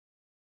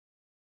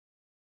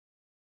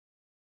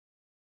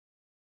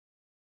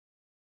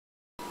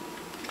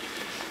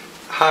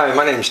Hi,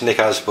 my name is Nick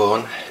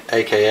Osborne,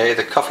 aka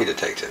the Coffee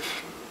Detective.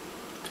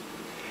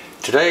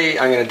 Today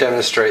I'm going to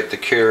demonstrate the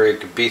Keurig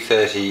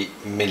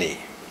B30 Mini.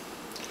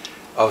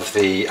 Of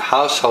the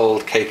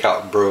household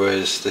K-Cup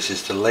brewers, this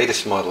is the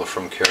latest model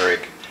from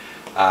Keurig.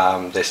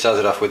 They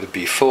started off with the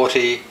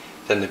B40,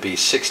 then the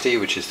B60,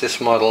 which is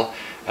this model,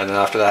 and then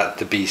after that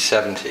the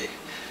B70.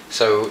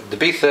 So the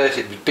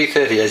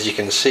B30, as you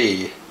can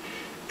see,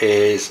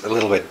 is a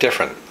little bit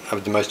different.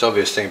 The most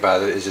obvious thing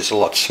about it is it's a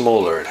lot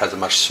smaller. It has a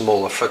much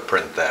smaller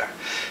footprint there.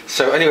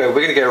 So anyway, we're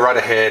going to go right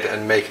ahead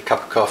and make a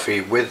cup of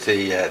coffee with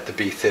the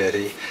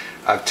B30.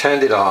 I've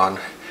turned it on,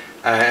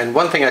 and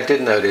one thing I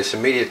did notice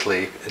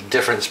immediately, a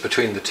difference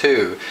between the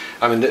two.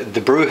 I mean,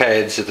 the brew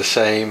heads are the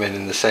same and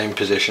in the same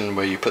position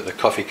where you put the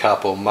coffee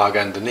cup or mug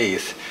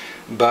underneath,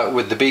 but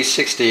with the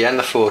B60 and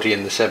the 40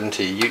 and the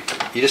 70, you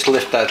just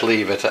lift that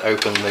lever to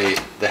open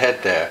the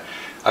head there.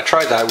 I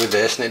tried that with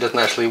this and it doesn't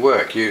actually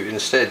work.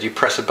 Instead you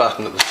press a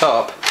button at the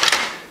top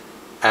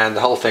and the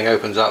whole thing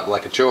opens up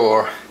like a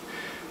jaw,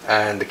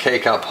 and the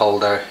K-Cup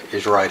holder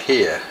is right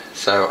here.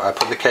 So I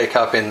put the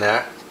K-Cup in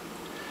there,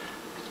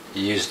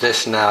 use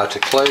this now to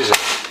close it,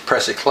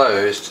 press it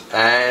closed,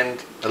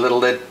 and a little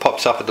lid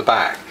pops up at the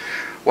back.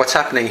 What's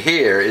happening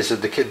here is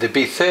that the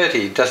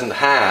B30 doesn't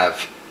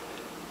have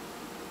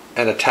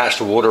an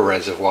attached water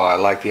reservoir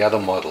like the other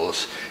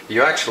models.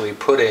 You actually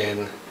put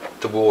in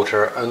the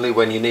water only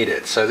when you need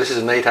it. So this is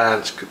an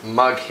 8-ounce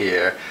mug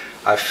here.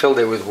 I've filled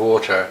it with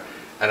water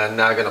and I'm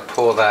now going to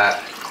pour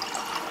that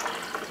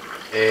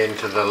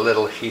into the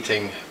little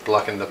heating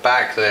block in the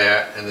back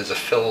there, and there's a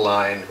fill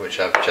line which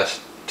I've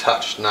just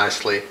touched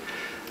nicely.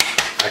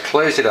 I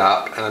close it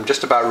up and I'm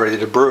just about ready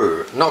to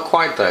brew. Not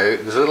quite though.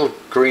 There's a little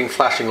green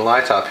flashing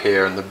light up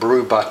here and the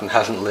brew button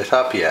hasn't lit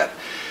up yet,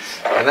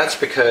 and that's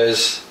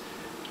because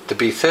the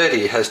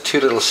B30 has two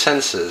little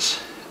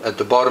sensors at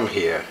the bottom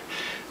here,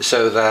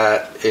 so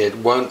that it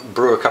won't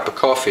brew a cup of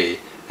coffee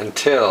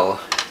until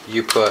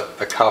you put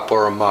a cup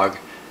or a mug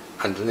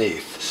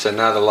underneath. So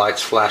now the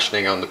light's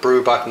flashing on the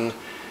brew button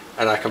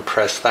and I can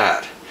press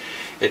that.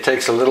 It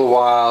takes a little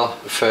while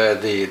for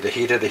the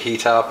heater to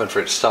heat up and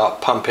for it to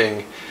start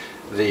pumping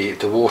the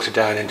water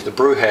down into the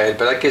brew head,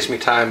 but that gives me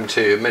time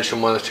to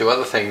mention one or two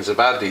other things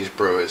about these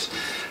brewers.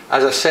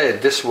 As I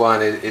said, this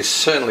one is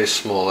certainly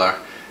smaller.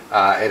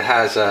 It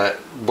has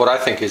what I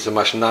think is a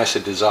much nicer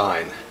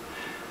design.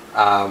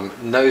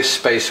 No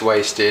space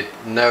wasted,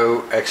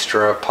 no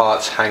extra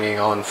parts hanging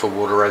on for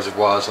water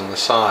reservoirs on the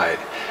side.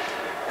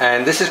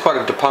 And this is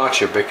quite a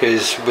departure,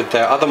 because with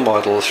their other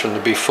models, from the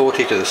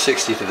B40 to the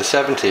 60 to the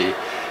 70,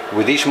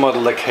 with each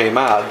model that came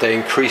out they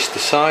increased the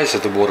size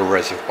of the water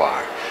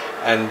reservoir.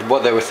 And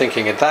what they were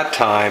thinking at that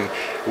time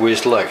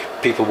was, look,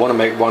 people want to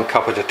make one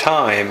cup at a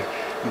time,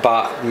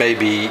 but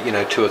maybe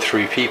 2 or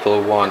 3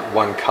 people want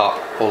one cup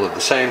all at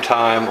the same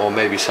time, or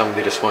maybe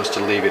somebody just wants to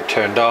leave it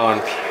turned on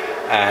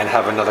and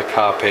have another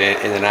cup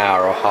in an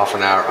hour or half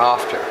an hour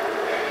after.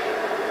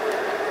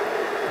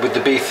 With the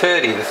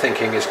B30 the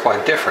thinking is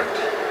quite different.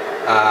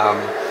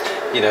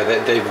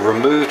 They've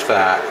removed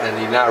that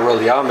and you now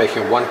really are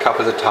making one cup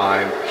at a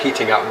time,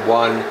 heating up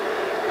one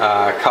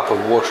cup of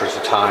water at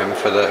a time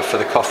for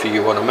the coffee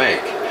you want to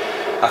make.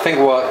 I think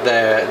what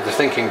the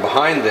thinking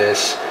behind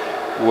this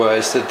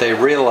was that they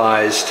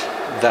realized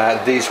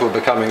that these were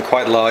becoming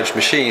quite large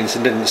machines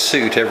and didn't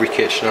suit every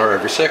kitchen or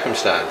every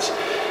circumstance.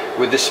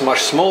 With this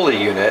much smaller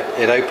unit,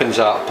 it opens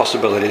up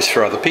possibilities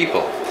for other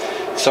people.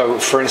 So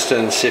for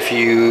instance, if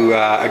you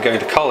are going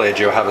to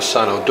college or have a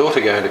son or daughter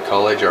going to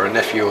college, or a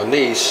nephew or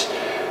niece,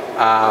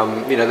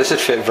 this would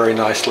fit very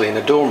nicely in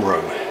a dorm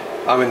room.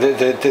 I mean,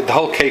 the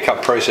whole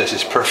K-Cup process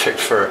is perfect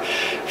for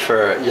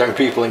young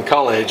people in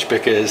college,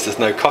 because there's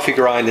no coffee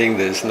grinding,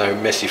 there's no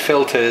messy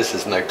filters,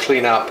 there's no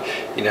cleanup.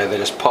 They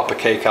just pop a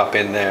K-Cup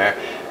in there,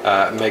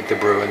 make the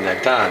brew, and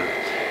they're done.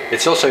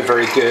 It's also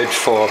very good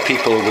for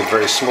people with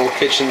very small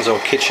kitchens or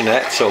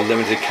kitchenettes or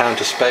limited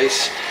counter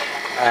space.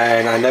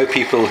 And I know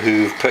people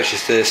who've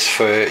purchased this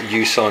for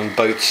use on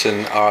boats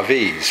and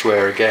RVs,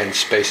 where again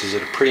space is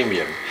at a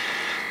premium.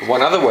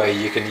 One other way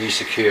you can use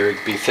the Keurig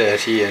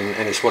B30,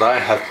 and it's what I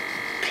have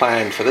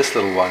planned for this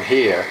little one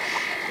here,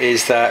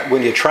 is that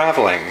when you're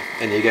traveling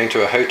and you're going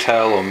to a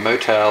hotel or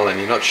motel and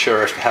you're not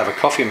sure if to have a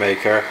coffee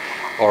maker,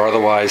 or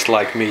otherwise,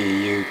 like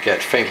me, you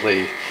get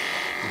faintly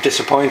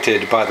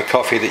disappointed by the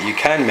coffee that you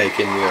can make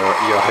in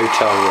your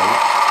hotel room,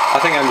 I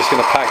think I'm just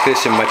going to pack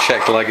this in my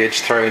checked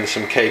luggage, throw in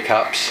some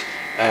K-Cups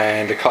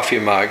and a coffee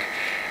mug,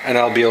 and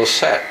I'll be all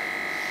set.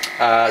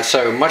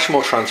 So much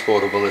more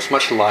transportable, it's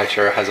much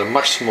lighter, has a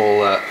much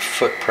smaller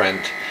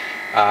footprint,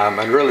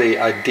 and really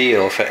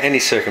ideal for any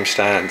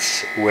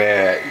circumstance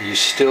where you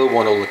still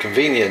want all the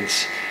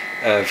convenience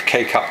of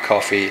K-Cup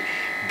coffee,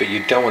 but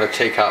you don't want to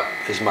take up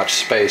as much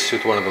space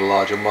with one of the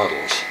larger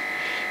models.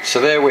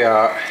 So there we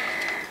are.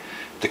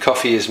 The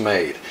coffee is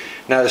made.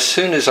 Now, as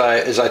soon as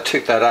I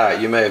took that out,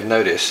 you may have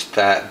noticed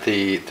that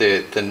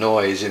the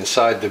noise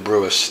inside the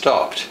brewer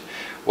stopped.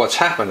 What's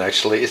happened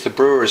actually is the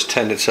brewer has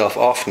turned itself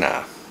off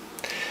now.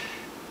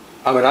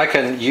 I mean, I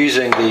can,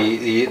 using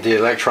the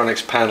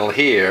electronics panel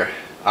here,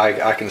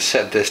 I can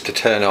set this to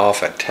turn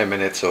off at 10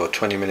 minutes or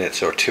 20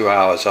 minutes or 2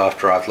 hours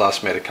after I've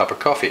last made a cup of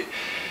coffee.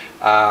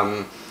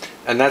 And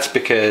that's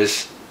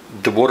because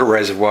the water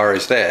reservoir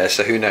is there,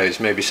 so who knows,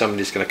 maybe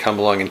somebody's going to come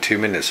along in 2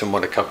 minutes and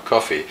want a cup of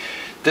coffee.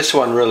 This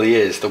one really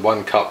is the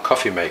 1-cup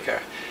coffee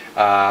maker.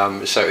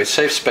 So it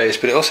saves space,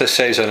 but it also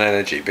saves on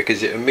energy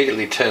because it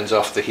immediately turns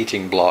off the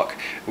heating block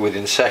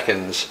within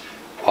seconds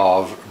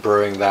of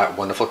brewing that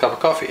wonderful cup of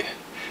coffee.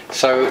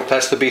 So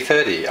that's the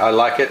B30. I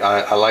like it,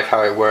 I like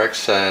how it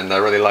works, and I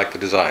really like the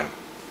design.